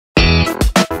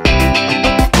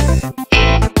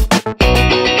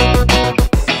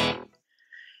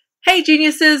Hey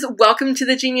geniuses, welcome to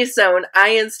the Genius Zone. I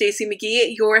am Stacey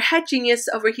McGee, your head genius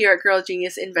over here at Girl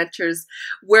Genius Inventors,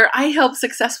 where I help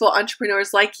successful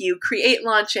entrepreneurs like you create,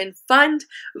 launch, and fund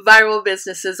viral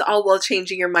businesses, all while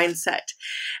changing your mindset.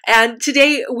 And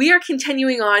today we are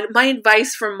continuing on my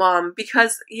advice from mom,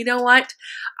 because you know what?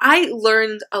 I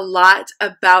learned a lot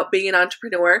about being an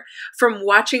entrepreneur from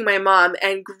watching my mom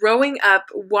and growing up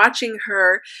watching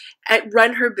her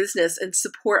run her business and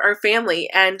support our family,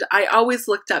 and I always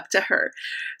looked up to her.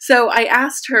 So I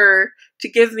asked her to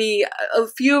give me a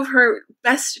few of her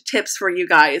best tips for you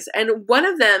guys, and one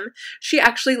of them she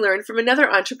actually learned from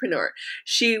another entrepreneur.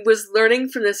 She was learning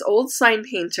from this old sign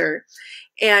painter,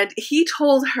 and he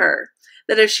told her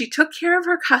that if she took care of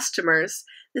her customers,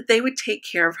 that they would take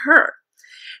care of her.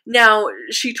 Now,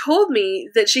 she told me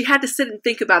that she had to sit and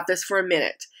think about this for a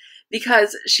minute,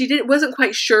 because she wasn't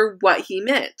quite sure what he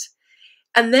meant.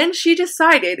 And then she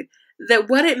decided that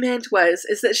what it meant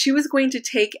is that she was going to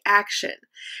take action.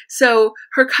 So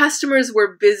her customers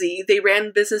were busy. They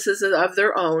ran businesses of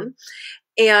their own.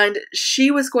 And she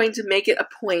was going to make it a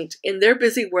point in their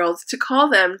busy worlds to call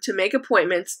them to make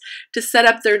appointments, to set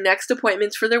up their next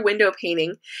appointments for their window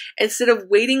painting, instead of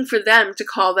waiting for them to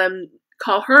call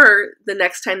her the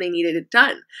next time they needed it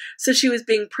done. So she was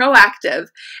being proactive,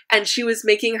 and she was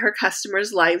making her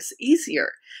customers' lives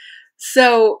easier.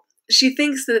 So she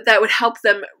thinks that that would help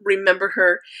them remember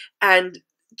her, and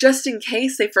just in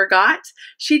case they forgot,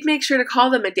 she'd make sure to call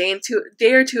them a day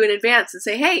or two in advance and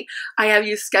say, hey, I have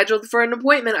you scheduled for an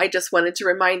appointment. I just wanted to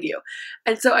remind you.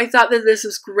 And so I thought that this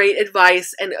was great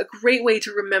advice and a great way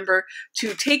to remember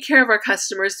to take care of our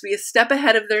customers, to be a step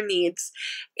ahead of their needs,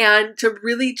 and to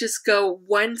really just go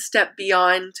one step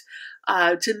beyond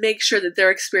to make sure that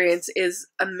their experience is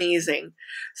amazing.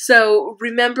 So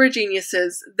remember,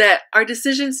 geniuses, that our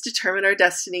decisions determine our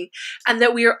destiny, and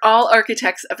that we are all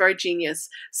architects of our genius.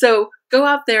 So go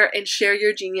out there and share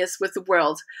your genius with the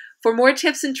world. For more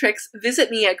tips and tricks,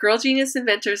 visit me at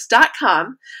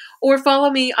girlgeniusinventors.com or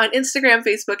follow me on Instagram,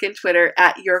 Facebook, and Twitter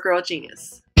at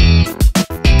YourGirlGenius.